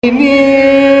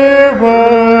Nearer,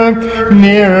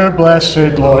 nearer,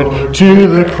 blessed Lord, to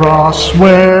the cross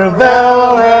where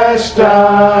thou hast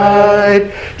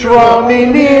died. Draw me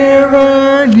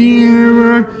nearer,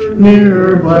 nearer,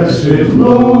 nearer, blessed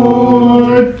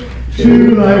Lord,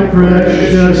 to thy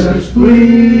precious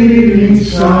bleeding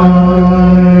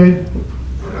side.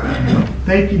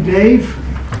 Thank you, Dave.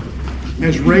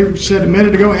 As Ray said a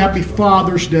minute ago, happy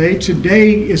Father's Day.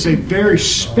 Today is a very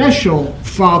special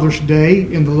Father's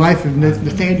Day in the life of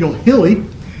Nathaniel Hilly.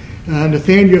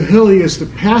 Nathaniel Hilly is the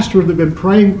pastor that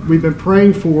we've been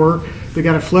praying for. They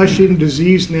got a flesh-eating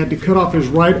disease and they had to cut off his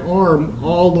right arm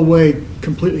all the way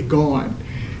completely gone.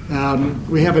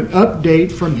 We have an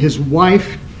update from his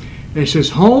wife. It says,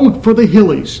 "Home for the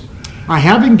Hillies. I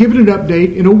haven't given an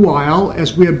update in a while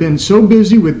as we have been so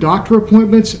busy with doctor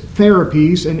appointments,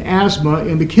 therapies, and asthma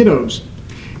in the kiddos.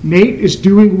 Nate is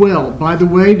doing well. By the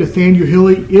way, Nathaniel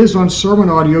Hilly is on sermon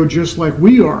audio just like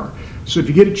we are. So if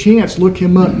you get a chance, look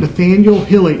him up, Nathaniel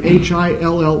Hilly,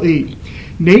 Hille.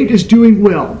 Nate is doing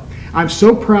well. I'm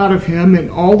so proud of him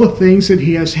and all the things that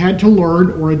he has had to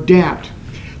learn or adapt.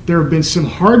 There have been some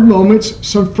hard moments,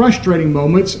 some frustrating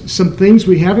moments, some things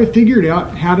we haven't figured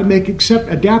out how to make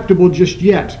adaptable just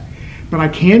yet. But I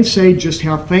can say just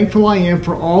how thankful I am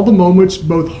for all the moments,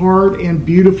 both hard and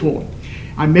beautiful.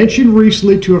 I mentioned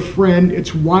recently to a friend,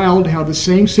 it's wild how the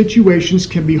same situations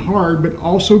can be hard but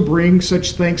also bring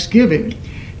such thanksgiving.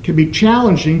 Can be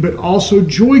challenging but also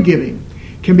joy-giving.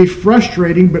 Can be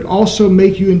frustrating but also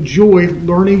make you enjoy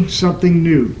learning something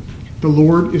new. The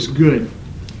Lord is good."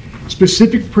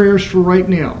 Specific prayers for right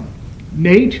now.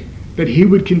 Nate, that he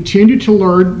would continue to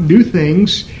learn new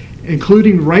things,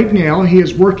 including right now, he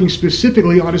is working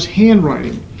specifically on his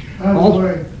handwriting. By the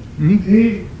way,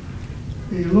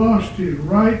 he lost his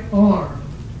right arm,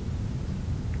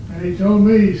 and he told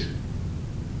me he's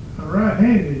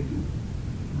right-handed,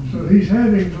 so he's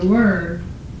having to learn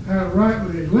how to write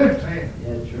with his left hand.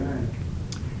 That's right.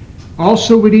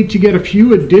 Also, we need to get a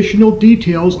few additional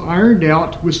details ironed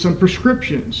out with some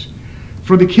prescriptions.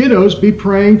 For the kiddos, be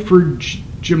praying for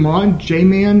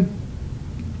J-Man,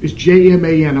 is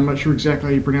J-M-A-N, I'm not sure exactly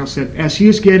how you pronounce that, as he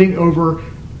is getting over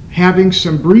having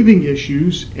some breathing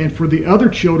issues, and for the other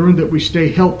children that we stay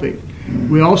healthy.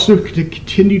 We also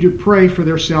continue to pray for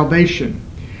their salvation.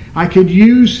 I could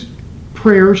use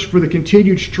prayers for the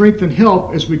continued strength and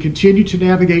help as we continue to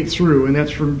navigate through, and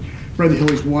that's from Brother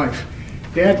Hilly's wife.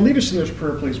 Dad, lead us in this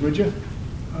prayer, please, would you?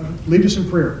 Lead us in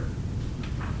prayer.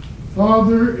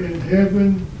 Father in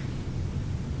heaven,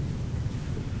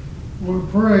 we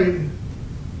pray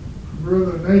for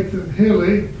Brother Nathan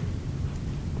Hilly.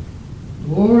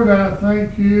 Lord, I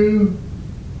thank you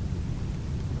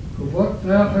for what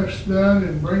thou hast done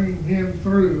in bringing him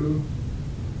through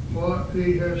what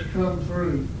he has come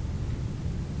through.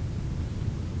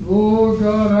 Lord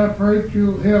God, I pray that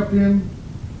you'll help him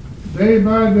day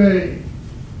by day.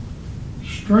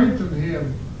 Strengthen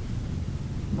him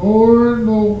more and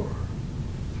more.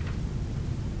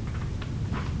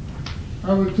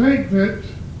 I would think that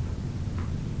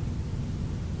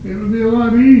it would be a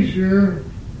lot easier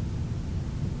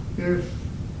if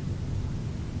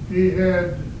he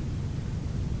had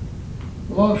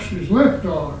lost his left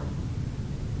arm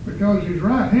because he's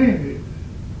right-handed.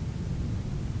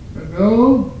 But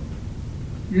no,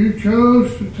 you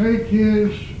chose to take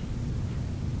his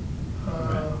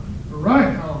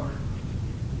right arm.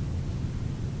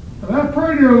 And I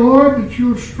pray, dear Lord, that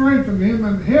you'll strengthen him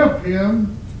and help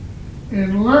him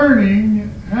in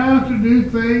learning how to do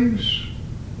things.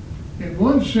 In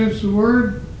one sense of the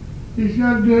word, he's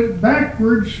got to do it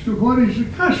backwards to what he's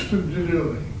accustomed to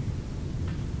doing.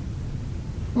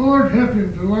 Lord, help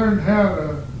him to learn how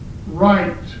to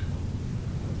write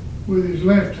with his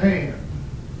left hand.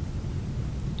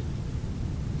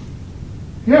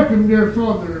 Help him, dear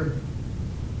Father,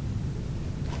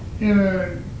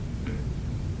 in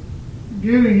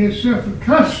getting himself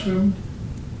accustomed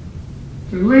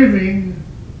to living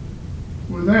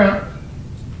without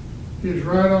his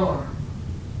right arm.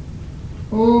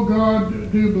 Oh God,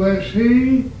 do bless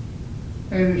he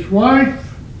and his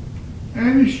wife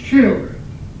and his children.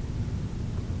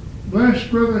 Bless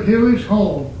Brother Hilly's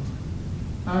home.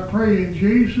 I pray in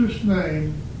Jesus'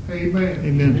 name, amen.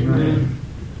 Amen. Amen.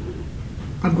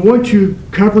 I'm going to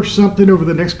cover something over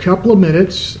the next couple of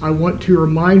minutes. I want to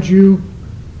remind you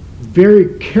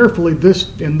very carefully this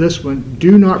one,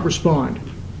 do not respond.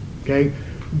 Okay?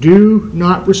 Do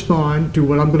not respond to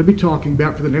what I'm going to be talking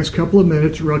about for the next couple of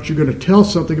minutes, or else you're going to tell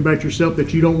something about yourself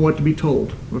that you don't want to be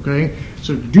told. Okay?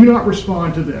 So do not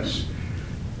respond to this.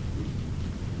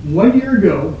 1 year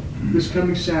ago, this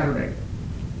coming Saturday,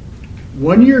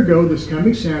 1 year ago, this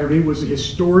coming Saturday, was a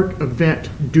historic event.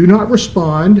 Do not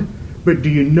respond, but do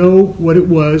you know what it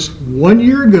was 1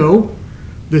 year ago,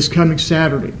 this coming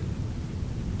Saturday?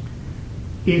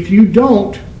 If you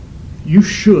don't, you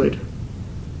should.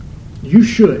 You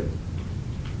should.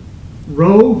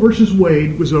 Roe versus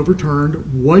Wade was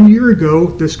overturned 1 year ago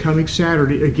this coming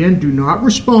Saturday. Again, do not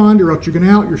respond or else you're going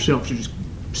to out yourself. So just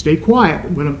stay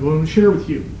quiet when I'm going to share with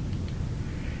you.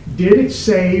 Did it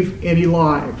save any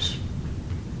lives?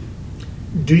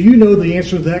 Do you know the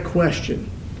answer to that question?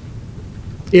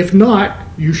 If not,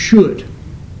 you should.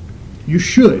 You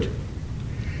should.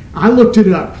 I looked it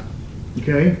up,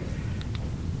 okay?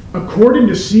 According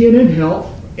to CNN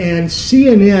Health, and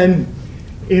CNN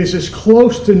is as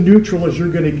close to neutral as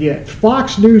you're going to get.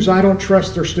 Fox News, I don't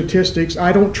trust their statistics.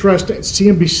 I don't trust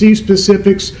CNBC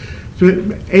specifics.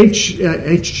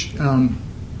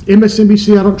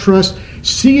 MSNBC, I don't trust.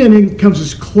 CNN comes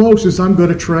as close as I'm going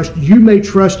to trust. You may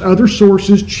trust other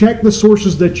sources. Check the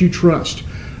sources that you trust.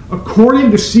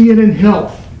 According to CNN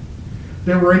Health,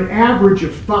 there were an average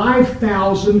of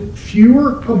 5,000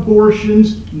 fewer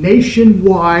abortions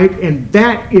nationwide, and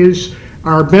that is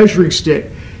our measuring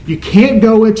stick. You can't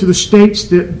go into the states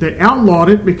that outlawed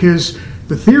it because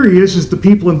the theory is the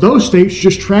people in those states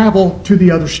just travel to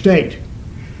the other state.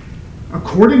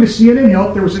 According to CNN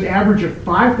Health, there was an average of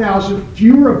 5,000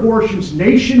 fewer abortions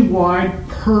nationwide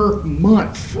per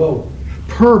month. Whoa.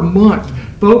 Per month.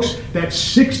 Folks, that's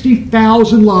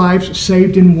 60,000 lives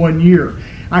saved in 1 year.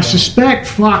 I suspect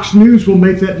Fox News will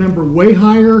make that number way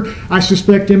higher. I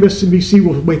suspect MSNBC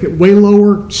will make it way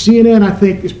lower. CNN, I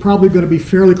think, is probably going to be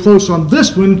fairly close on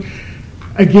this one.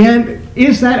 Again,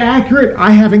 is that accurate?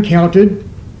 I haven't counted.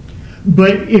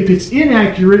 But if it's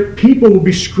inaccurate, people will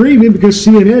be screaming because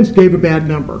CNN gave a bad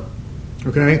number.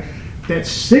 Okay? That's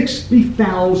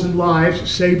 60,000 lives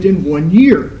saved in 1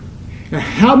 year. Now,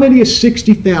 how many is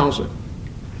 60,000?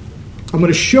 I'm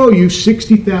going to show you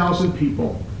 60,000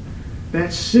 people.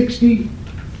 That's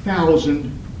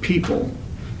 60,000 people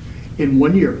in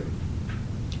 1 year.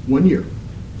 1 year.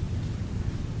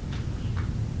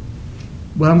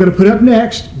 What I'm going to put up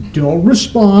next, don't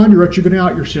respond or else you're going to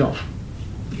out yourself.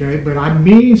 Okay, but I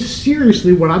mean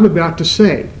seriously what I'm about to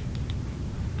say.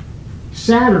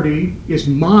 Saturday is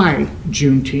my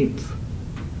Juneteenth.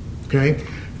 Okay?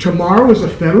 Tomorrow is a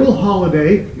federal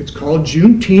holiday. It's called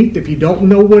Juneteenth. If you don't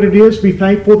know what it is, be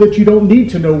thankful that you don't need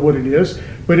to know what it is.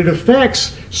 But it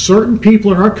affects certain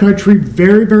people in our country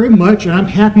very, very much, and I'm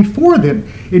happy for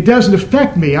them. It doesn't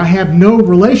affect me. I have no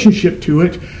relationship to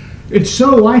it. And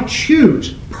so I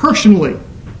choose, personally,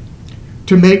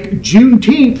 to make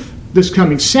Juneteenth this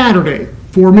coming Saturday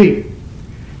for me.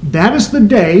 That is the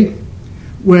day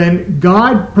when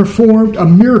God performed a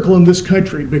miracle in this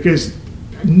country because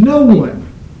no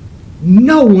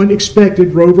one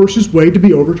expected Roe versus Wade to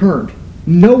be overturned.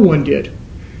 No one did.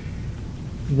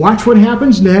 Watch what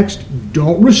happens next.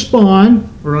 Don't respond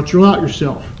or else you'll out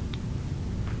yourself.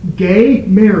 Gay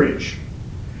marriage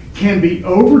can be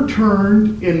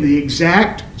overturned in the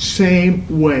exact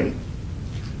same way.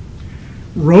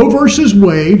 Roe versus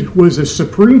Wade was a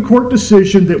Supreme Court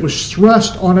decision that was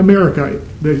thrust on America.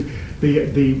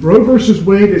 The Roe versus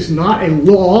Wade is not a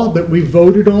law that we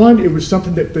voted on. It was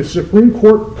something that the Supreme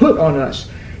Court put on us.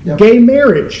 Yep. Gay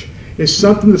marriage is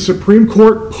something the Supreme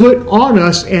Court put on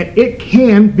us, and it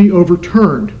can be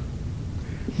overturned.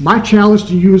 My challenge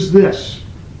to you is this.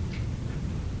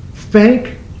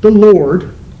 Thank the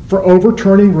Lord for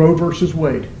overturning Roe versus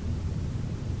Wade.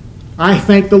 I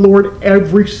thank the Lord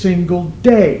every single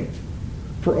day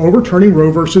for overturning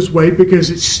Roe versus Wade because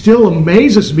it still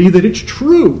amazes me that it's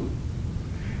true.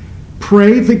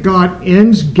 Pray that God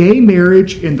ends gay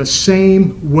marriage in the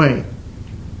same way.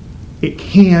 It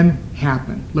can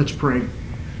happen. Let's pray.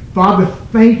 Father,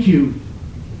 thank you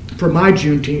for my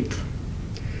Juneteenth.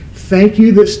 Thank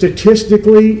you that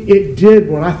statistically it did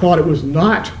what I thought it was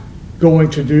not going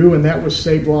to do, and that was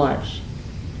save lives.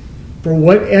 For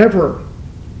whatever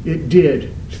it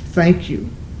did, thank you.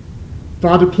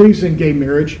 Father, please end gay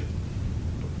marriage.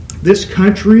 This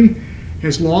country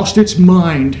has lost its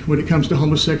mind when it comes to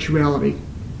homosexuality.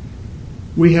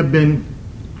 We have been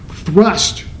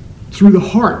thrust through the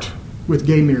heart with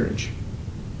gay marriage.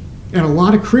 And a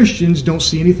lot of Christians don't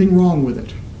see anything wrong with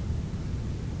it.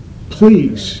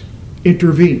 Please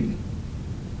intervene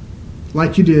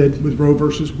like you did with Roe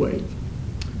versus Wade.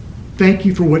 Thank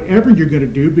you for whatever you're going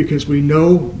to do because we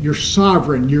know you're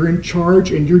sovereign, you're in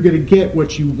charge, and you're going to get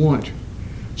what you want.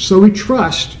 So we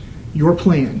trust your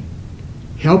plan.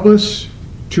 Help us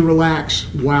to relax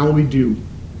while we do.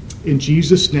 In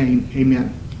Jesus' name,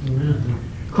 amen. Amen.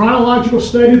 Chronological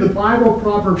study of the Bible,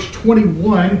 Proverbs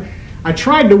 21. I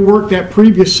tried to work that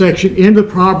previous section into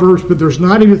Proverbs, but there's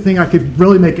not anything I could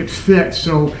really make it fit,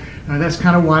 so that's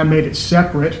kind of why I made it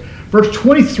separate. Verse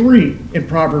 23 in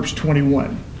Proverbs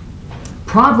 21.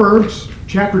 Proverbs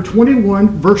chapter 21,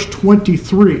 verse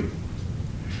 23.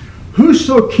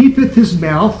 Whoso keepeth his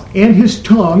mouth and his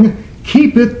tongue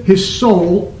keepeth his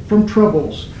soul from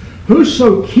troubles.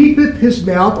 Whoso keepeth his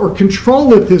mouth or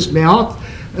controlleth his mouth,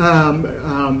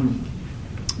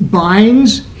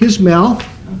 binds his mouth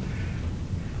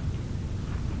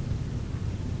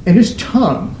and his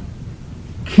tongue,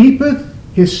 keepeth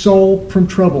his soul from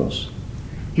troubles.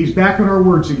 He's back on our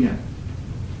words again.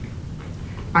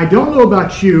 I don't know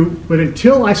about you, but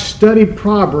until I studied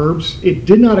Proverbs, it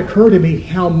did not occur to me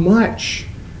how much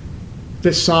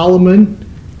that Solomon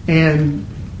and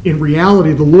in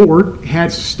reality the Lord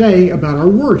had to say about our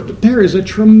words. But there is a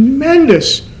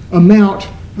tremendous amount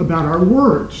about our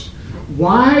words.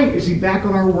 Why is he back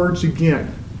on our words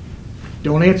again?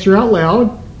 Don't answer out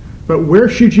loud, but where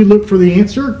should you look for the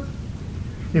answer?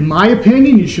 In my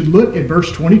opinion, you should look at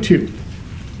verse 22.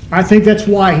 I think that's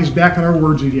why he's back on our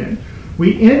words again.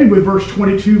 We ended with verse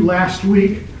 22 last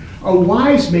week. A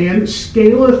wise man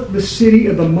scaleth the city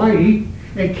of the mighty,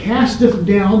 and casteth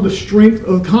down the strength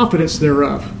of the confidence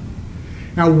thereof.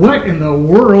 Now, what in the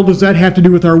world does that have to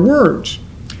do with our words?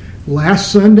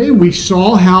 Last Sunday, we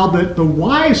saw how that the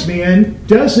wise man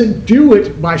doesn't do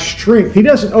it by strength. He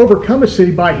doesn't overcome a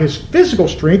city by his physical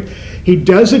strength. He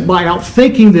does it by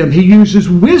outthinking them. He uses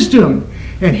wisdom,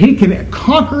 and he can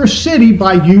conquer a city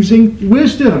by using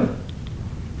wisdom.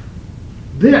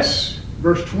 This,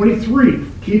 verse 23,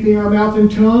 keeping our mouth and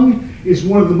tongue, is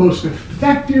one of the most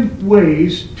effective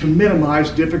ways to minimize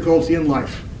difficulty in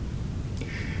life.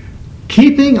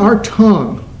 Keeping our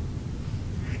tongue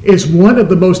is one of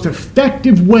the most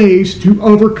effective ways to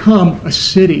overcome a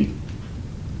city.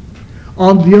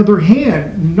 On the other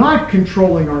hand, not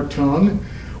controlling our tongue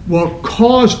will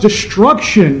cause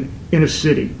destruction in a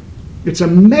city. It's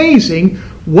amazing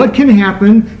what can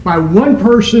happen by one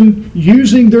person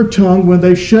using their tongue when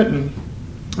they shouldn't.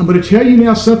 I'm going to tell you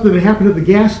now something that happened at the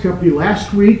gas company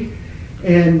last week,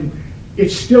 and it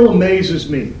still amazes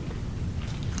me.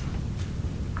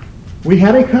 We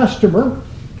had a customer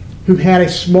who had a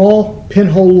small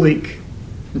pinhole leak.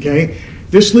 Okay?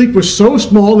 This leak was so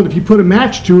small that if you put a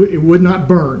match to it, it would not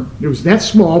burn. It was that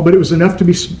small, but it was enough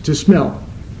to smell.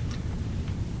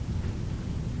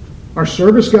 Our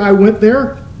service guy went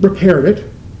there, repaired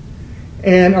it,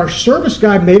 and our service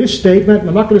guy made a statement, and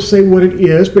I'm not going to say what it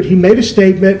is, but he made a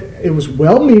statement. It was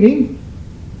well-meaning.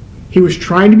 He was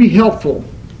trying to be helpful.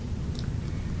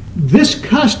 This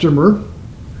customer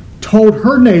told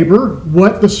her neighbor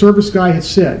what the service guy had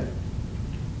said.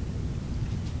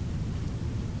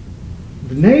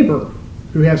 The neighbor,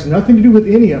 who has nothing to do with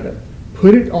any of it,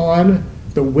 put it on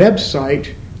the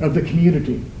website of the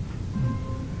community.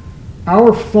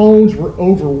 Our phones were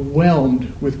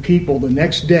overwhelmed with people the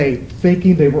next day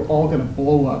thinking they were all going to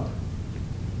blow up.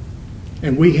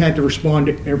 And we had to respond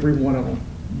to every one of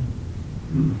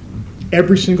them.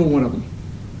 Every single one of them.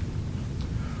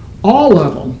 All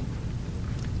of them,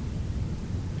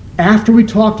 after we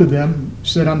talked to them,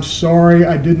 said, "I'm sorry,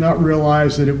 I did not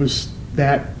realize that it was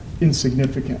that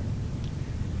insignificant."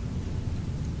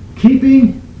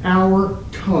 Keeping our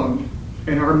tongue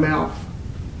and our mouth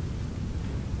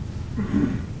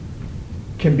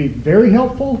can be very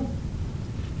helpful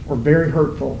or very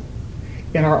hurtful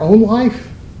in our own life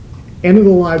and in the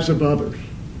lives of others.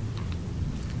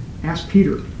 Ask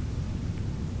Peter.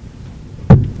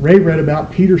 Ray read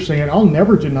about Peter saying, "I'll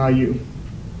never deny you."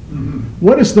 Mm-hmm.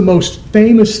 What is the most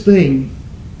famous thing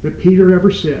that Peter ever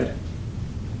said?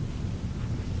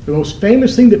 The most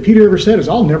famous thing that Peter ever said is,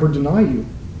 "I'll never deny you."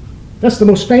 That's the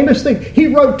most famous thing. He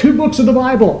wrote 2 books of the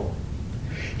Bible.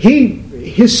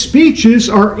 His speeches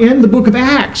are in the book of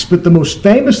Acts, but the most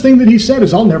famous thing that he said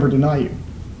is, "I'll never deny you."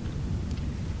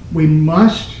 We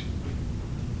must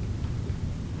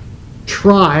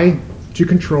try to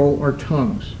control our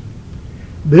tongues.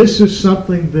 This is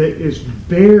something that is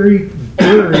very,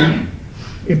 very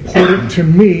important to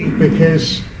me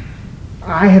because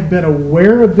I have been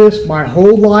aware of this my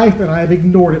whole life and I have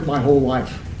ignored it my whole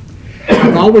life.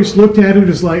 I've always looked at it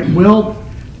as like, well,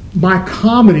 my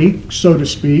comedy, so to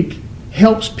speak,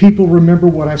 helps people remember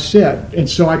what I said. And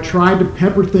so I tried to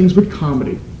pepper things with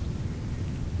comedy.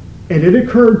 And it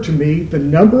occurred to me the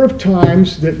number of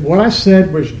times that what I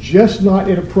said was just not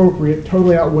inappropriate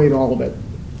totally outweighed all of it.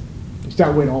 It's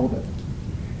outweighed all of it.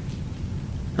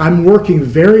 I'm working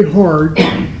very hard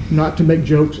not to make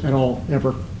jokes at all,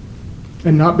 ever.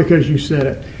 And not because you said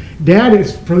it. Dad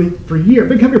is, for years, I've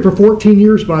been coming here for 14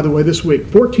 years, by the way, this week.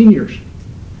 14 years.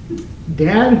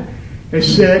 Dad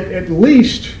has said at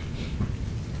least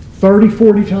 30,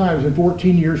 40 times in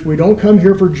 14 years, we don't come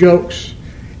here for jokes.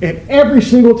 And every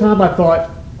single time I thought,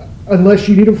 unless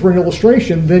you need them for an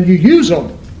illustration, then you use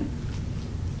them.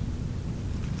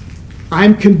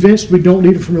 I'm convinced we don't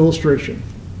need it for an illustration.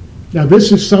 Now,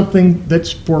 this is something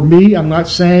that's for me. I'm not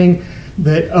saying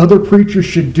that other preachers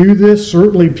should do this.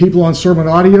 Certainly people on sermon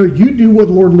audio, you do what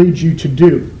the Lord leads you to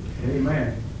do.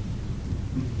 Amen.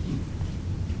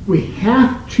 We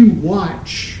have to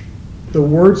watch the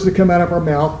words that come out of our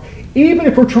mouth, even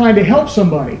if we're trying to help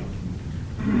somebody.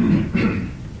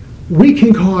 We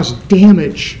can cause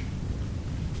damage.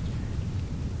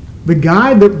 The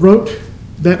guy that wrote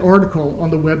that article on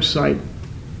the website,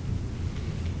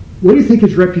 what do you think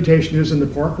his reputation is in the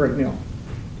park right now?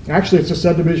 Actually, it's a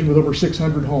subdivision with over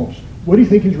 600 homes. What do you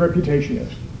think his reputation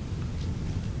is?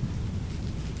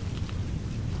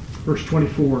 Verse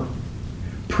 24.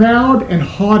 Proud and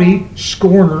haughty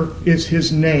scorner is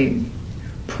his name.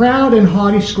 Proud and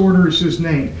haughty scorner is his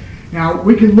name. Now,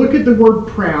 we can look at the word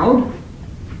proud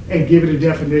and give it a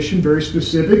definition, very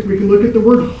specific. We can look at the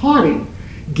word haughty,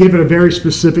 give it a very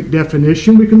specific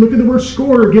definition. We can look at the word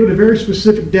scorner, give it a very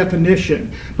specific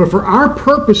definition. But for our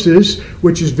purposes,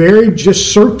 which is very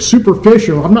just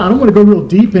superficial, I don't want to go real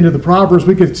deep into the Proverbs.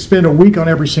 We could spend a week on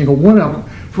every single one of them.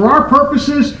 For our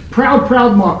purposes,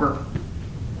 proud mocker.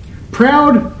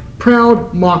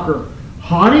 Proud mocker.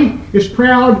 Haughty is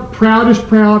proud is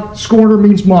proud, scorner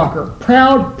means mocker.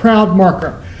 Proud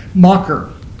mocker.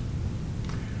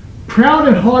 Proud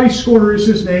and haughty scorner is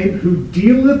his name, who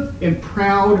dealeth in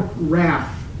proud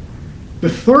wrath. The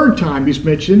third time he's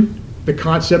mentioned the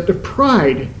concept of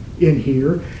pride in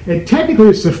here, and technically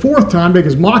it's the fourth time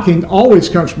because mocking always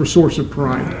comes from a source of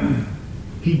pride.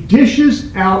 He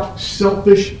dishes out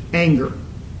selfish anger.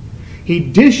 He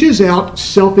dishes out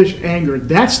selfish anger.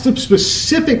 That's the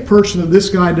specific person that this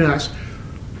guy does.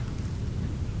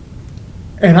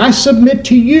 And I submit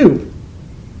to you,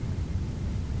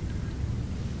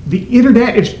 the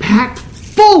internet is packed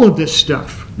full of this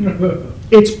stuff.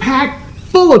 It's packed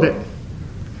full of it.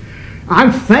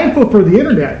 I'm thankful for the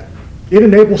internet. It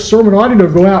enables sermon audio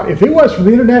to go out. If it was for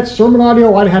the internet, sermon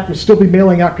audio, I'd have to still be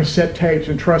mailing out cassette tapes,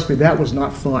 and trust me, that was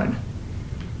not fun.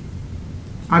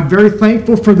 I'm very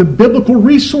thankful for the biblical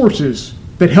resources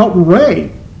that helped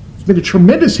Ray. It's been a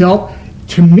tremendous help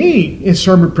to me in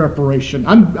sermon preparation.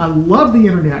 I love the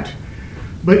internet,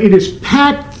 but it is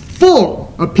packed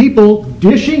full of people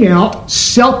dishing out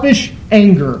selfish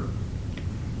anger.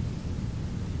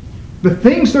 The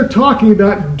things they're talking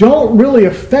about don't really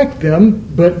affect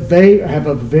them, but they have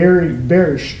a very,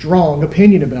 very strong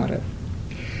opinion about it.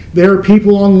 There are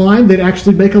people online that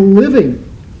actually make a living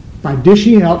by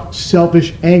dishing out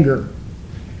selfish anger.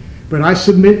 But I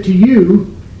submit to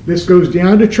you, this goes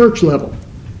down to church level.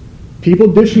 People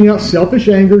dishing out selfish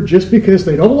anger just because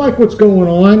they don't like what's going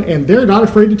on, and they're not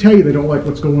afraid to tell you they don't like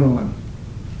what's going on.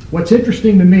 What's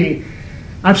interesting to me,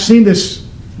 I've seen this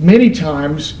many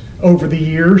times over the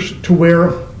years, to where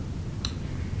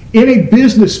in a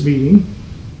business meeting,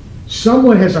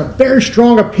 someone has a very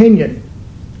strong opinion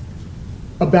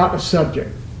about a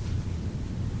subject.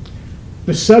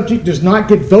 The subject does not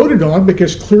get voted on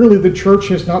because clearly the church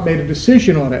has not made a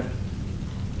decision on it.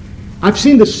 I've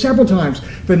seen this several times.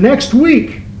 The next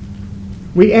week,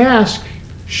 we ask,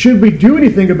 should we do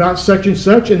anything about such and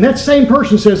such? And that same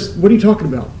person says, what are you talking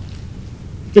about?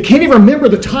 They can't even remember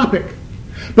the topic.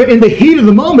 But in the heat of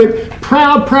the moment,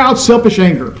 proud, selfish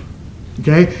anger.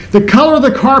 Okay? The color of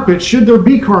the carpet, should there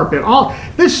be carpet? All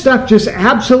this stuff just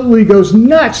absolutely goes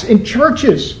nuts in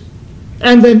churches.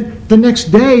 And then the next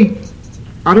day,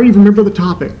 I don't even remember the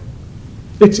topic.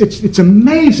 It's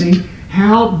amazing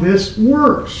how this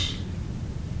works.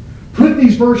 Put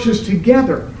these verses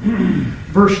together.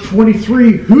 Verse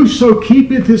 23, whoso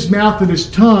keepeth his mouth and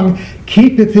his tongue,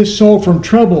 keepeth his soul from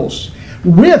troubles.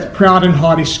 With proud and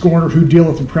haughty scorner who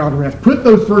dealeth in proud wrath. Put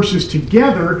those verses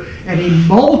together, and he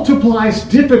multiplies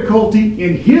difficulty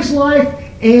in his life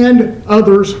and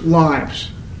others' lives.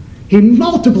 He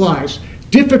multiplies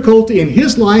difficulty in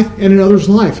his life and in others'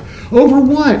 life. Over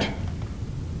what?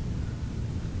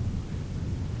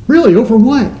 Really, over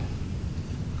what?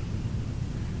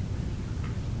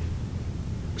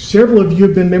 Several of you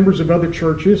have been members of other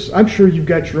churches. I'm sure you've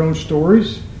got your own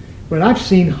stories. But I've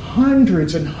seen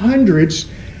hundreds and hundreds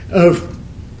of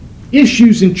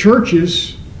issues in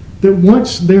churches that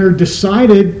once they're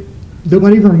decided,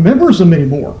 nobody even remembers them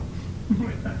anymore.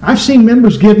 I've seen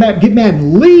members get mad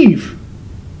and leave.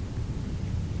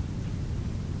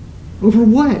 Over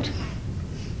what?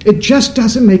 It just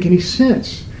doesn't make any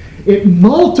sense. It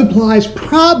multiplies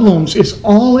problems is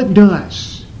all it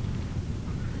does.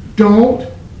 Don't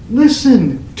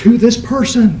listen to this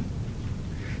person.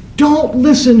 Don't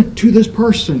listen to this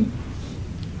person.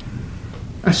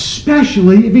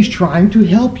 Especially if he's trying to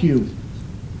help you.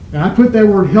 And I put that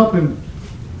word helping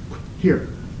here.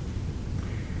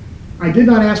 I did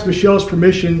not ask Michelle's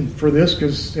permission for this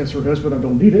because as her husband, I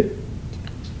don't need it.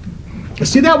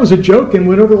 See, that was a joke and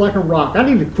went over like a rock. I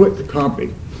need to quit the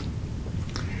company.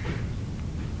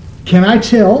 Can I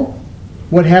tell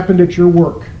what happened at your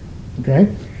work?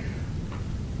 Okay.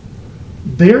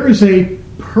 There is a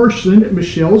person at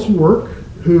Michelle's work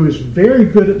who is very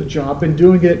good at the job, been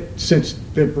doing it since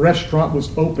the restaurant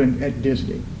was open at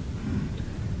Disney.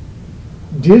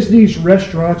 Disney's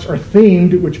restaurants are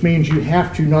themed, which means you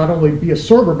have to not only be a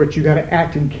server, but you got to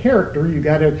act in character. You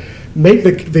got to make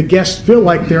the guests feel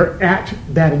like they're at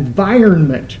that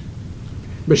environment.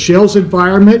 Michelle's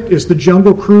environment is the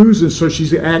Jungle Cruise, and so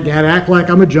she's got to act like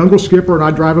I'm a jungle skipper and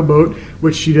I drive a boat,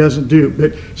 which she doesn't do.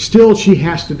 But still, she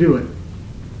has to do it.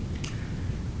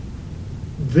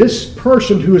 This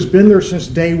person who has been there since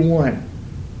day one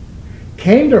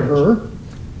came to her,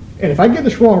 and if I get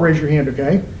this wrong, raise your hand,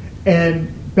 okay?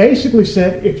 And basically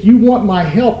said, if you want my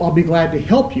help, I'll be glad to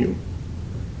help you.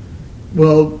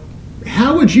 Well,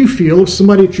 how would you feel if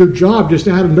somebody at your job just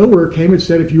out of nowhere came and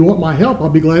said, if you want my help, I'll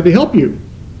be glad to help you?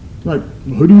 Like,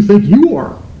 who do you think you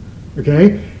are?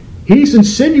 Okay? He's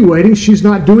insinuating she's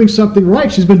not doing something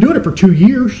right. She's been doing it for 2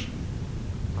 years.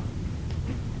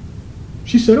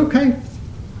 She said, okay.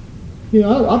 You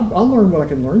know, I'll learn what I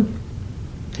can learn.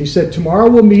 He said, tomorrow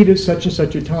we'll meet at such and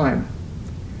such a time.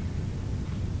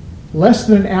 Less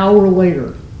than an hour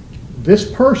later,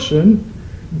 this person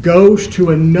goes to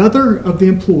another of the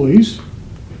employees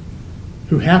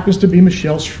who happens to be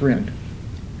Michelle's friend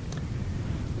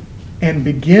and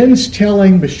begins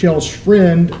telling Michelle's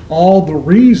friend all the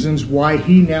reasons why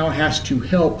he now has to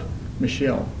help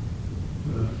Michelle.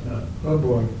 Oh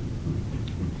boy.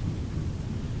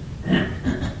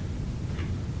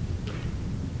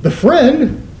 The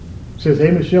friend says, hey,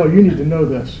 Michelle, you need to know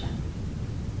this.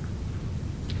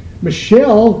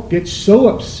 Michelle gets so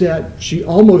upset she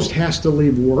almost has to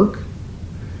leave work.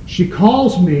 She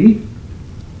calls me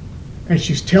and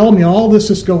she's telling me all this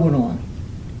is going on.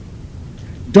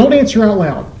 Don't answer out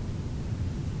loud.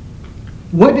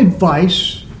 What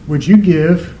advice would you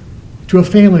give to a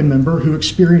family member who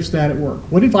experienced that at work?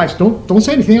 What advice? Don't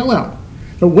say anything out loud.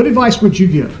 But what advice would you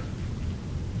give?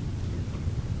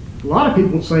 A lot of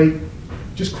people say,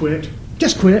 just quit.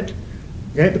 Just quit.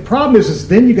 Okay? The problem is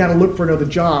then you got to look for another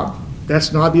job.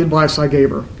 That's not the advice I gave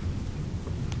her.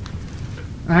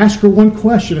 I asked her one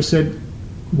question. I said,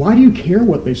 why do you care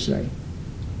what they say?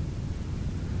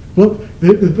 Well,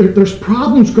 there's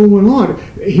problems going on.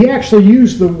 He actually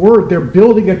used the word, they're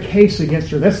building a case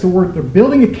against her. That's the word, they're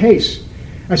building a case.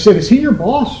 I said, is he your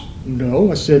boss?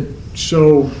 No. I said,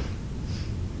 so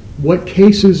what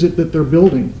case is it that they're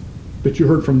building that you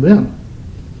heard from them?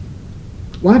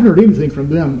 Well, I haven't heard anything from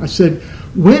them. I said,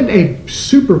 when a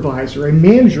supervisor, a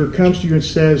manager comes to you and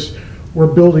says, we're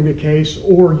building a case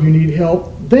or you need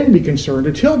help, then be concerned.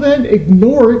 Until then,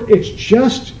 ignore it. It's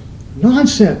just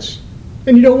nonsense.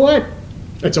 And you know what?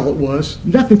 That's all it was.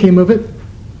 Nothing came of it.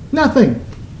 Nothing.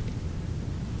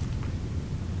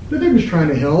 But they're just trying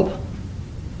to help.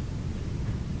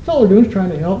 That's all they're doing is trying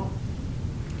to help.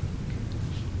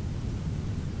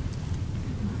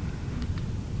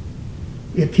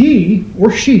 If he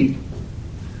or she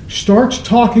starts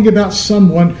talking about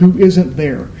someone who isn't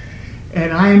there,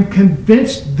 and I am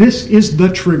convinced this is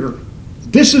the trigger.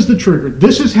 This is the trigger.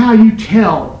 This is how you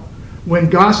tell when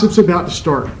gossip's about to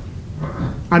start.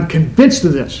 I'm convinced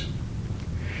of this.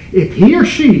 If he or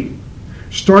she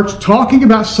starts talking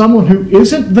about someone who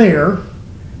isn't there,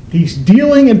 he's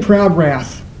dealing in proud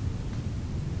wrath.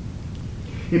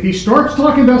 If he starts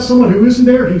talking about someone who isn't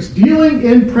there, he's dealing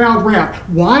in proud wrath.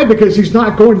 Why? Because he's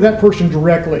not going to that person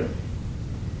directly.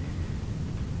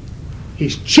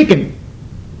 He's chicken.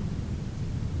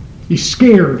 He's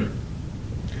scared.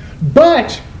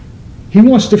 But he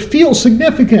wants to feel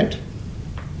significant.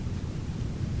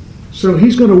 So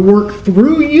he's going to work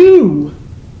through you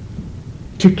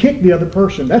to kick the other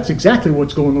person. That's exactly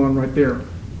what's going on right there.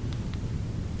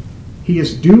 He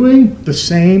is doing the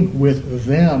same with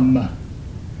them.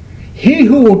 He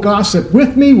who will gossip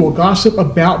with me will gossip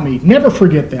about me. Never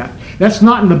forget that. That's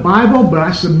not in the Bible, but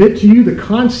I submit to you the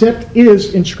concept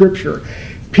is in Scripture.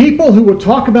 People who will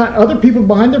talk about other people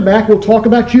behind their back will talk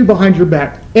about you behind your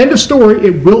back. End of story.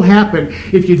 It will happen.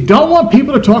 If you don't want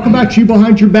people to talk about you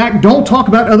behind your back, don't talk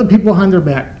about other people behind their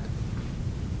back.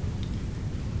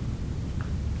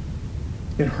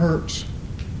 It hurts.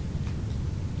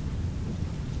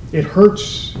 It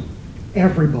hurts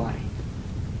everybody.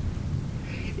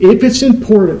 If it's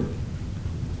important,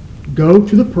 go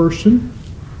to the person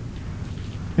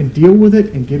and deal with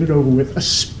it and get it over with,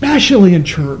 especially in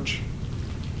church.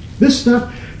 This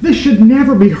should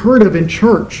never be heard of in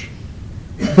church,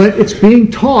 but it's being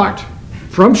taught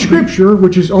from Scripture,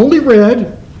 which is only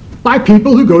read by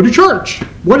people who go to church.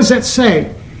 What does that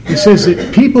say? It says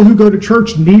that people who go to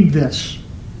church need this.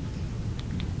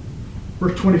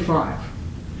 Verse 25.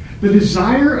 The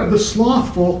desire of the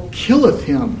slothful killeth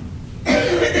him.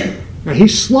 Now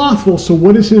he's slothful, so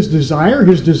what is his desire?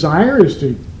 His desire is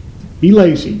to be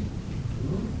lazy.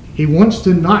 He wants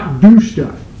to not do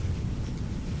stuff.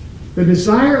 The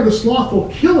desire of the slothful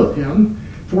killeth him,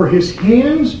 for his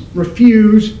hands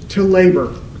refuse to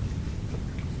labor.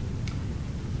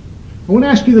 I want to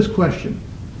ask you this question.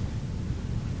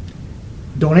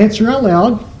 Don't answer out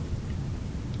loud.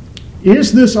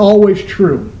 Is this always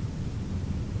true?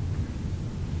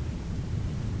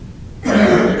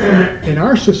 In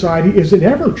our society, is it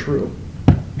ever true?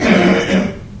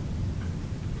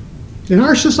 In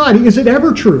our society, is it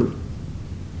ever true?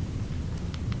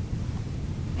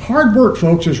 Hard work,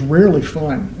 folks, is rarely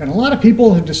fun. And a lot of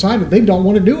people have decided they don't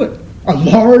want to do it. A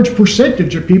large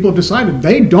percentage of people have decided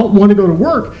they don't want to go to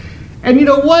work. And you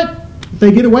know what?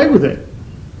 They get away with it.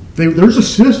 There's a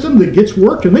system that gets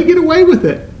worked, and they get away with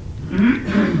it.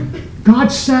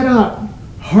 God set up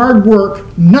hard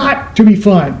work not to be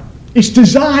fun. It's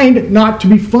designed not to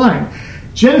be fun.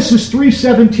 Genesis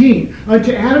 3:17.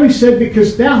 Unto Adam he said,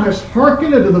 because thou hast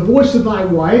hearkened unto the voice of thy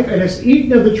wife, and hast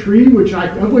eaten of the tree of which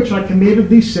I commanded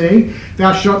thee, saying,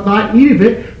 thou shalt not eat of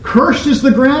it. Cursed is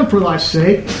the ground for thy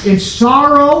sake. In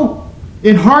sorrow,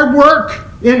 in hard work,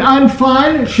 in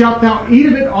unfun shalt thou eat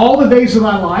of it all the days of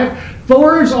thy life.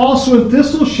 Thorns also and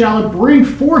thistles shall it bring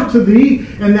forth to thee,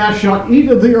 and thou shalt eat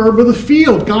of the herb of the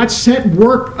field. God set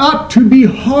work up to be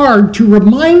hard, to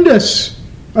remind us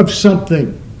of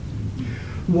something.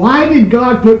 Why did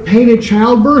God put pain in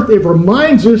childbirth? It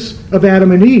reminds us of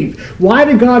Adam and Eve. Why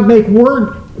did God make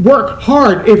work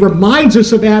hard? It reminds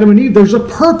us of Adam and Eve. There's a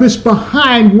purpose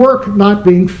behind work not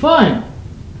being fun.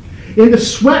 In the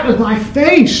sweat of thy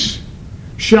face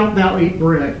shalt thou eat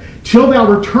bread, till thou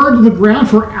return to the ground,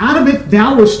 for out of it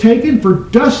thou wast taken, for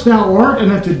dust thou art,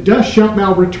 and unto dust shalt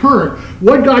thou return.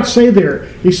 What did God say there?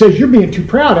 He says, you're being too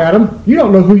proud, Adam. You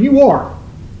don't know who you are.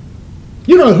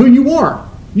 You don't know who you are.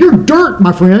 You're dirt,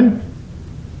 my friend.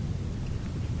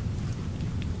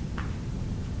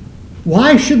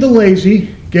 Why should the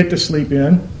lazy get to sleep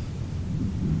in?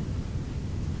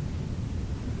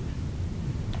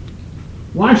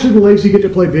 Why should the lazy get to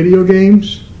play video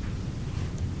games?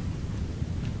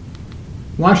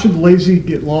 Why should the lazy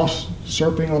get lost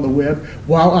surfing on the web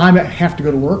while I have to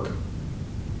go to work?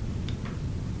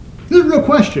 This is a real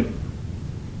question.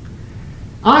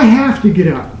 I have to get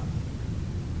up.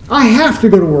 I have to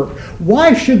go to work.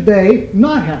 Why should they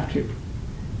not have to?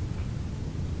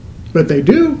 But they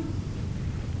do.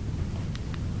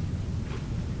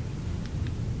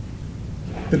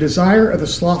 The desire of the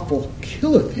slothful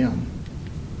killeth him.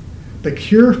 The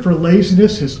cure for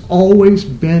laziness has always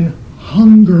been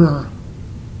hunger.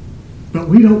 But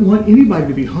we don't want anybody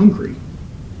to be hungry.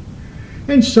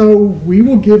 And so we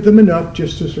will give them enough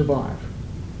just to survive.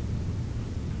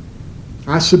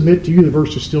 I submit to you the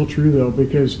verse is still true, though,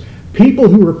 because people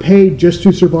who are paid just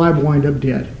to survive wind up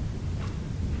dead.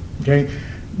 Okay?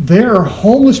 There are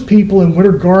homeless people in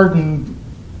Winter Garden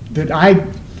that I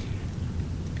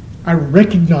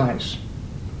recognize.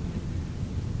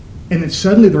 And then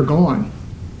suddenly they're gone.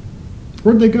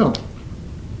 Where'd they go?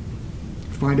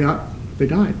 Find out they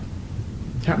died.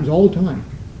 It happens all the time.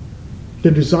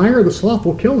 The desire of the sloth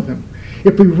will kill him.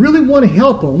 If we really want to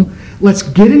help them, let's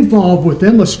get involved with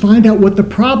them. Let's find out what the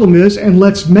problem is, and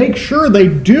let's make sure they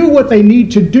do what they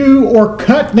need to do or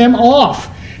cut them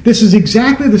off. This is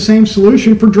exactly the same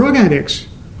solution for drug addicts.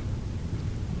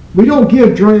 We don't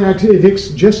give drug addicts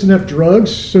just enough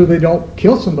drugs so they don't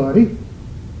kill somebody.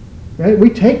 Right?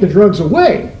 We take the drugs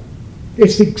away.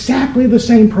 It's exactly the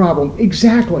same problem.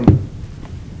 Exactly.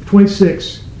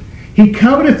 26. He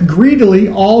coveteth greedily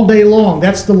all day long.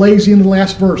 That's the lazy in the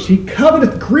last verse. He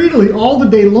coveteth greedily all the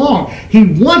day long. He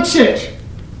wants it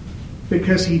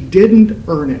because he didn't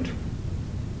earn it.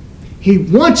 He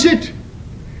wants it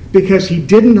because he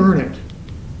didn't earn it.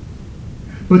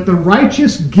 But the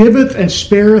righteous giveth and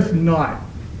spareth not.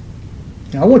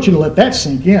 Now I want you to let that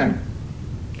sink in.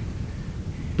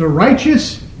 The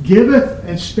righteous giveth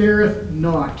and spareth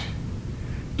not.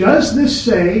 Does this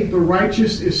say the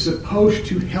righteous is supposed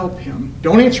to help him?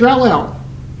 Don't answer out loud.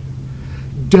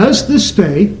 Does this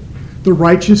say the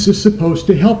righteous is supposed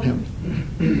to help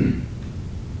him?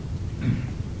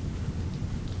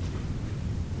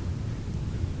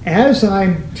 as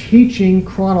I'm teaching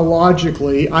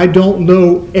chronologically, I don't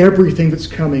know everything that's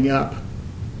coming up.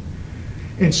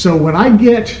 And so when I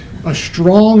get a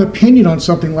strong opinion on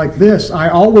something like this, I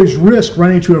always risk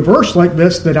running into a verse like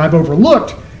this that I've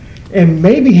overlooked and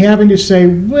maybe having to say,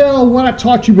 well, what I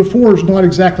taught you before is not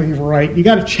exactly right. You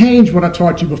got to change what I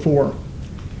taught you before.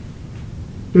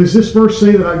 Does this verse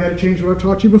say that I've got to change what I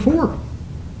taught you before?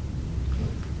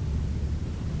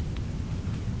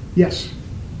 Yes.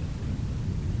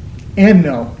 And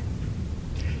no.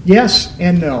 Yes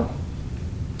and no.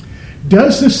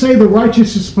 Does this say the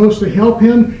righteous is supposed to help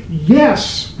him?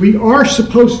 Yes, we are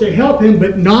supposed to help him,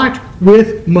 but not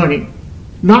with money.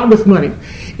 Not with money.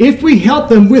 If we help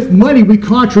them with money, we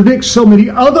contradict so many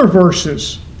other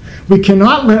verses. We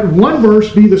cannot let one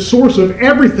verse be the source of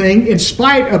everything in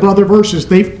spite of other verses.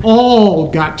 They've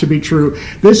all got to be true.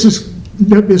 This is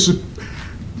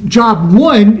job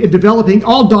one in developing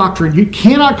all doctrine. You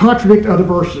cannot contradict other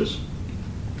verses.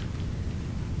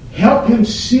 Help him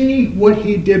see what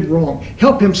he did wrong.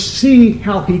 Help him see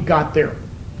how he got there.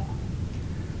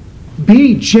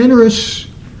 Be generous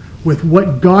with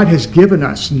what God has given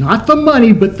us. Not the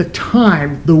money, but the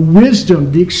time, the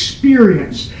wisdom, the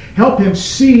experience. Help him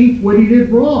see what he did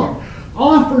wrong.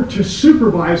 Offer to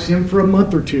supervise him for a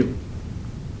month or two.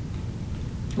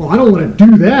 Well, I don't want to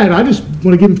do that. I just want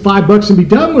to give him $5 and be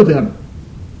done with him.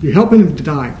 You're helping him to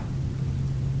die.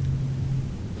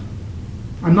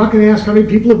 I'm not going to ask how many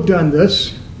people have done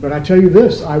this, but I tell you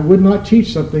this, I would not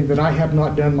teach something that I have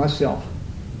not done myself.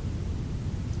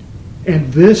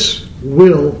 And this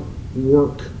will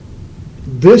work.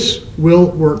 This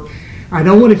will work. I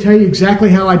don't want to tell you exactly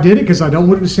how I did it because I don't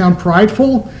want it to sound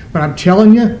prideful, but I'm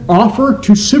telling you, offer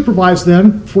to supervise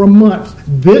them for a month.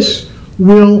 This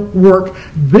will work.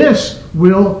 This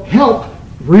will help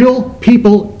real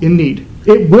people in need.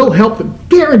 It will help them,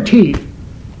 guaranteed.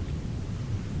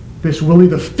 This will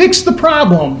either fix the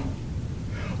problem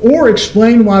or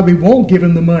explain why we won't give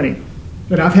him the money.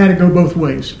 But I've had it go both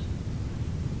ways.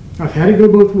 I've had it go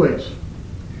both ways.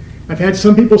 I've had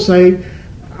some people say,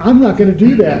 I'm not going to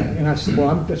do that. And I said,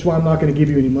 well, that's why I'm not going to give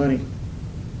you any money.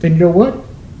 Then you know what?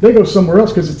 They go somewhere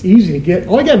else because it's easy to get.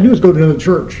 All you got to do is go to another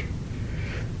church.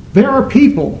 There are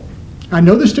people, I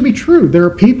know this to be true, there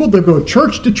are people that go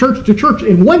church to church to church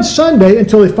in one Sunday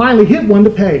until they finally hit one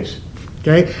that pays.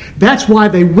 Okay? That's why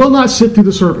they will not sit through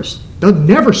the service. They'll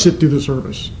never sit through the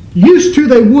service. Used to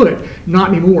they would, not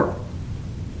anymore.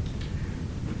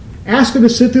 Ask them to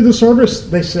sit through the service,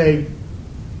 they say,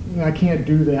 I can't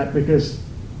do that because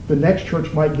the next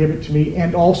church might give it to me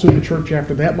and also the church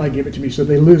after that might give it to me. So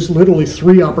they lose literally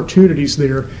 3 opportunities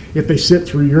there if they sit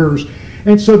through yours.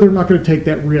 And so they're not going to take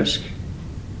that risk.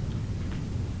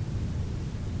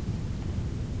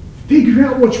 Figure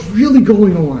out what's really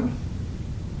going on.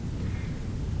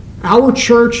 Our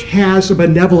church has a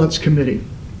benevolence committee.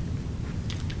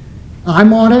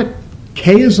 I'm on it,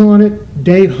 Kay is on it,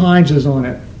 Dave Hines is on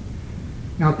it.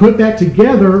 Now put that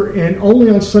together, and only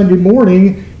on Sunday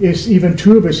morning is even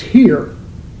 2 of us here.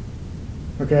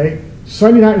 Okay?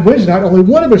 Sunday night and Wednesday night, only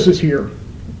 1 of us is here.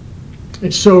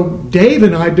 And so Dave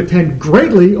and I depend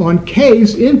greatly on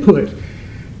Kay's input.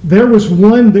 There was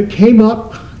one that came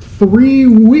up 3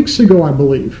 weeks ago, I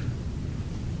believe.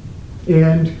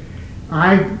 And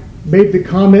I made the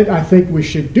comment, I think we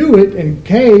should do it, and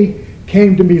Kay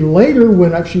came to me later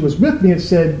when she was with me and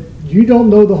said, you don't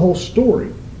know the whole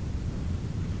story.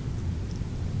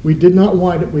 We did not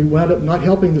wind up, we wound up not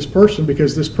helping this person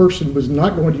because this person was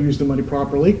not going to use the money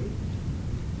properly.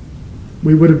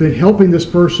 We would have been helping this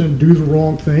person do the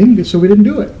wrong thing, and so we didn't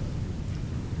do it.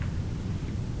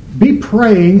 Be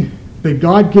praying that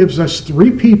God gives us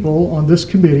 3 people on this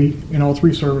committee in all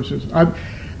 3 services.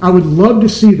 I would love to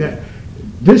see that.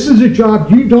 This is a job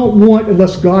you don't want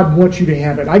unless God wants you to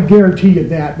have it. I guarantee you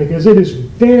that, because it is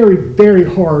very, very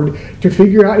hard to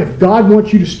figure out if God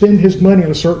wants you to spend his money in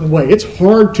a certain way. It's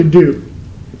hard to do,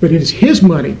 but it is his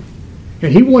money.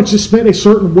 And he wants to spend a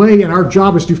certain way, and our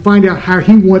job is to find out how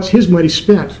he wants his money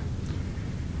spent.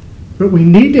 But we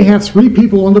need to have 3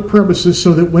 people on the premises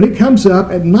so that when it comes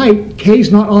up at night,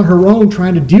 Kay's not on her own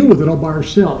trying to deal with it all by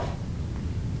herself.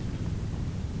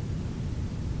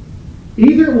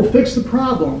 Either it will fix the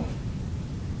problem,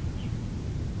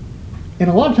 and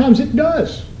a lot of times it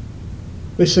does.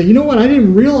 They say, you know what, I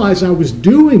didn't realize I was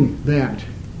doing that.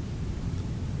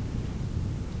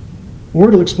 Or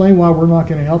it'll explain why we're not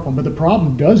going to help them. But the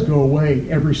problem does go away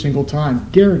every single time.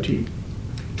 Guaranteed.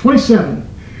 27.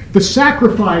 The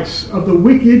sacrifice of the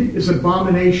wicked is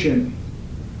abomination.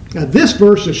 Now this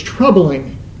verse is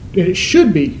troubling, and it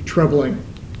should be troubling.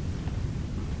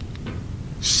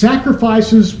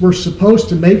 Sacrifices were supposed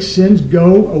to make sins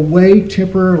go away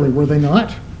temporarily, were they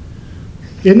not?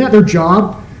 Isn't that their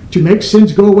job, to make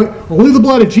sins go away? Only the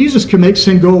blood of Jesus can make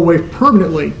sin go away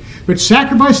permanently. But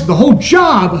sacrifices, the whole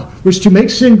job was to make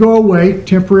sin go away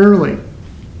temporarily.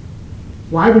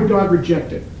 Why would God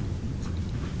reject it?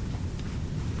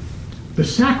 The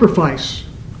sacrifice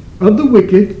of the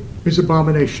wicked is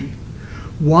abomination.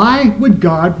 Why would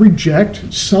God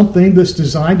reject something that's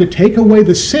designed to take away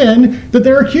the sin that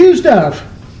they're accused of?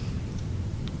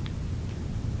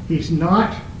 He's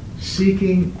not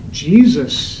seeking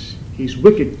Jesus. He's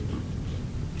wicked.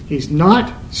 He's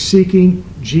not seeking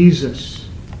Jesus.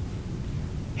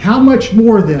 How much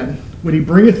more then would he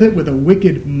bringeth it with a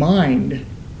wicked mind?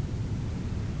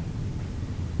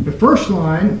 The first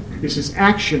line is his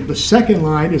action. The second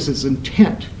line is his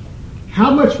intent.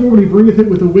 How much more would he bringeth it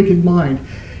with a wicked mind?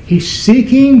 He's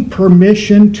seeking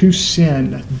permission to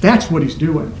sin. That's what he's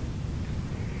doing.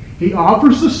 He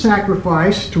offers the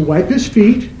sacrifice to wipe his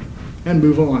feet and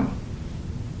move on.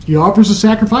 He offers the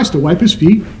sacrifice to wipe his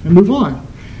feet and move on.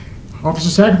 Offers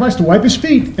the sacrifice to wipe his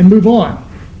feet and move on.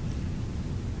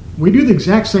 We do the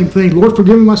exact same thing. Lord,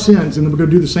 forgive me my sins. And then we're going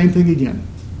to do the same thing again.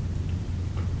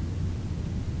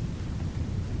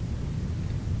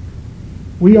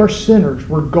 We are sinners.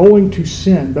 We're going to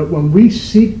sin. But when we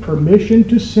seek permission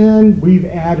to sin, we've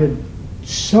added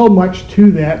so much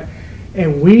to that.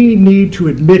 And we need to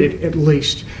admit it at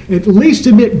least. At least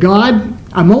admit, God,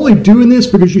 I'm only doing this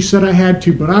because you said I had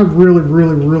to, but I really,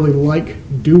 really, really like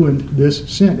doing this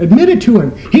sin. Admit it to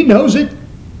him. He knows it.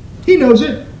 He knows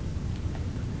it.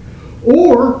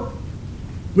 Or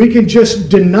we can just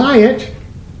deny it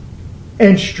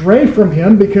and stray from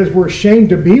him because we're ashamed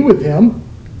to be with him.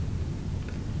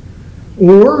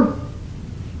 Or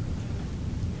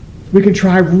we can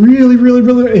try really, really,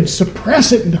 really and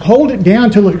suppress it and hold it down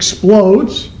until it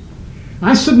explodes.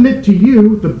 I submit to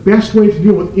you the best way to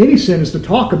deal with any sin is to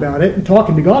talk about it, and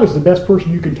talking to God is the best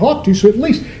person you can talk to, so at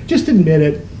least just admit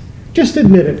it. Just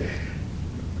admit it.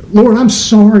 Lord, I'm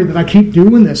sorry that I keep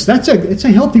doing this. It's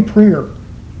a healthy prayer.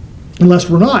 Unless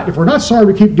we're not. If we're not sorry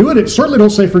we keep doing it, certainly don't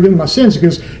say forgive me my sins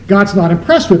because God's not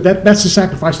impressed with that. That's the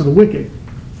sacrifice of the wicked.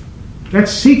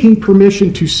 That's seeking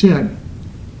permission to sin.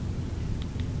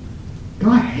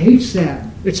 God hates that.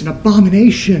 It's an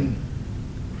abomination.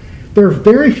 There are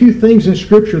very few things in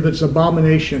Scripture that's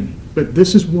abomination, but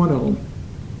this is one of them.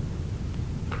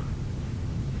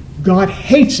 God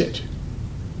hates it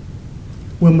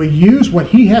when we use what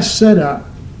he has set up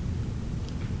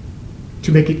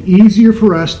to make it easier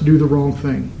for us to do the wrong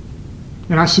thing.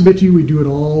 And I submit to you, we do it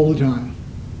all the time.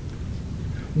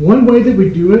 One way that we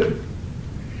do it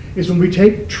is when we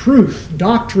take truth,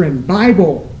 doctrine,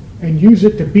 Bible, and use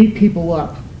it to beat people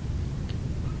up.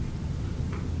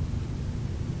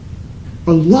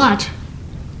 A lot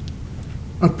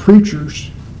of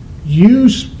preachers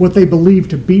use what they believe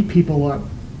to beat people up.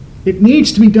 It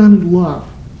needs to be done in love.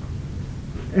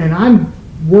 And I'm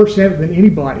worse at it than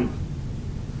anybody.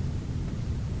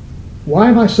 Why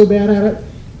am I so bad at it?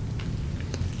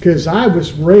 Because I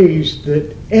was raised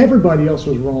that everybody else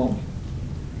was wrong.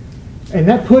 And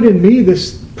that put in me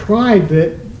this pride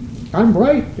that I'm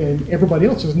right and everybody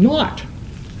else is not.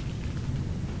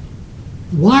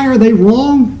 Why are they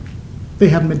wrong? They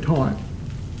haven't been taught.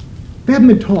 They haven't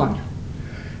been taught.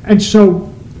 And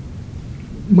so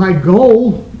my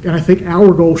goal, and I think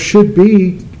our goal should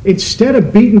be, instead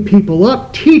of beating people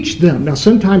up, teach them. Now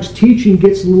sometimes teaching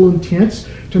gets a little intense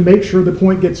to make sure the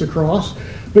point gets across,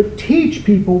 but teach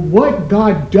people what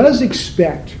God does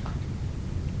expect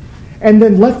and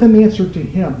then let them answer to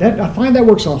him. I find that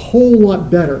works a whole lot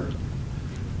better.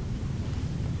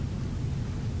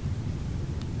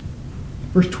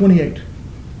 Verse 28.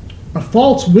 A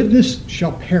false witness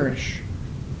shall perish.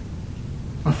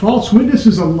 A false witness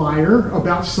is a liar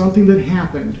about something that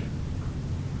happened.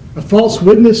 A false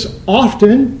witness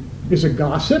often is a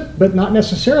gossip, but not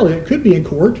necessarily. It could be in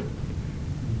court.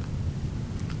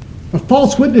 A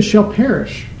false witness shall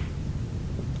perish.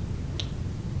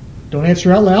 Don't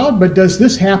answer out loud, but does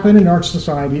this happen in our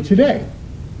society today?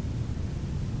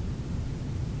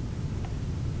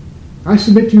 I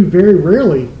submit to you, very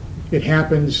rarely it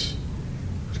happens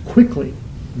quickly.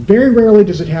 Very rarely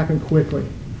does it happen quickly.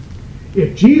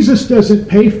 If Jesus doesn't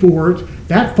pay for it,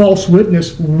 that false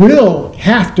witness will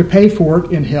have to pay for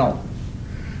it in hell.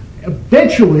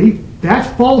 Eventually,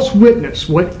 that false witness,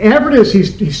 whatever it is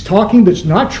he's talking that's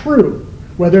not true,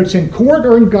 whether it's in court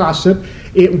or in gossip,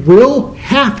 it will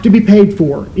have to be paid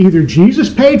for. Either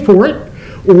Jesus paid for it,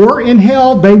 or in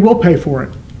hell they will pay for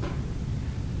it.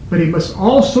 But he must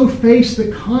also face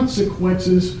the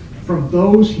consequences from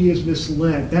those he has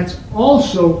misled. That's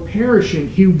also perishing.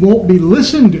 He won't be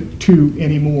listened to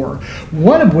anymore.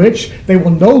 One of which, they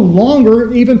will no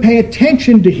longer even pay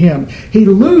attention to him. He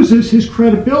loses his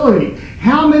credibility.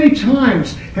 How many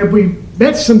times have we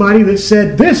met somebody that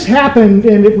said, this happened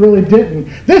and it really didn't.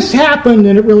 This happened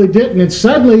and it really didn't. And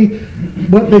suddenly,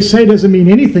 what they say doesn't mean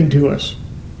anything to us.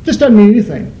 Just doesn't mean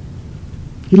anything.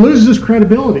 He loses his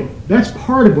credibility. That's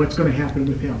part of what's going to happen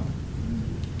with him.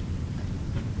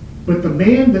 But the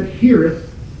man that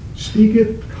heareth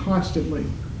speaketh constantly.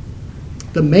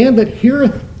 The man that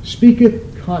heareth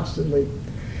speaketh constantly.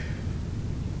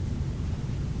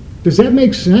 Does that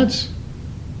make sense?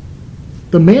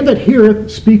 The man that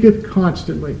heareth speaketh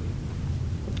constantly.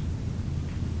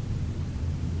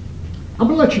 I'm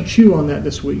going to let you chew on that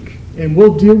this week, and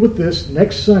we'll deal with this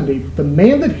next Sunday. The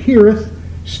man that heareth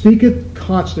speaketh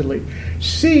constantly.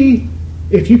 See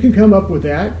if you can come up with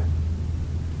that.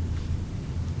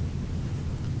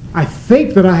 I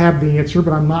think that I have the answer,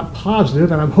 but I'm not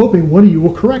positive, and I'm hoping one of you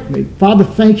will correct me. Father,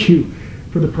 thank you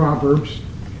for the Proverbs.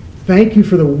 Thank you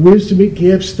for the wisdom it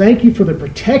gives. Thank you for the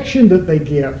protection that they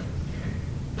give.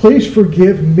 Please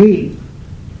forgive me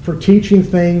for teaching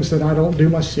things that I don't do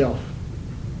myself.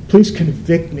 Please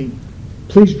convict me.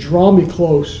 Please draw me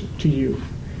close to you.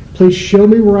 Please show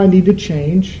me where I need to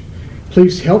change.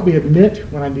 Please help me admit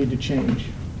when I need to change.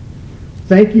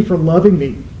 Thank you for loving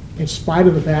me in spite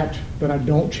of the fact that I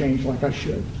don't change like I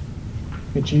should.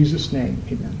 In Jesus' name,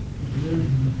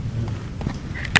 amen.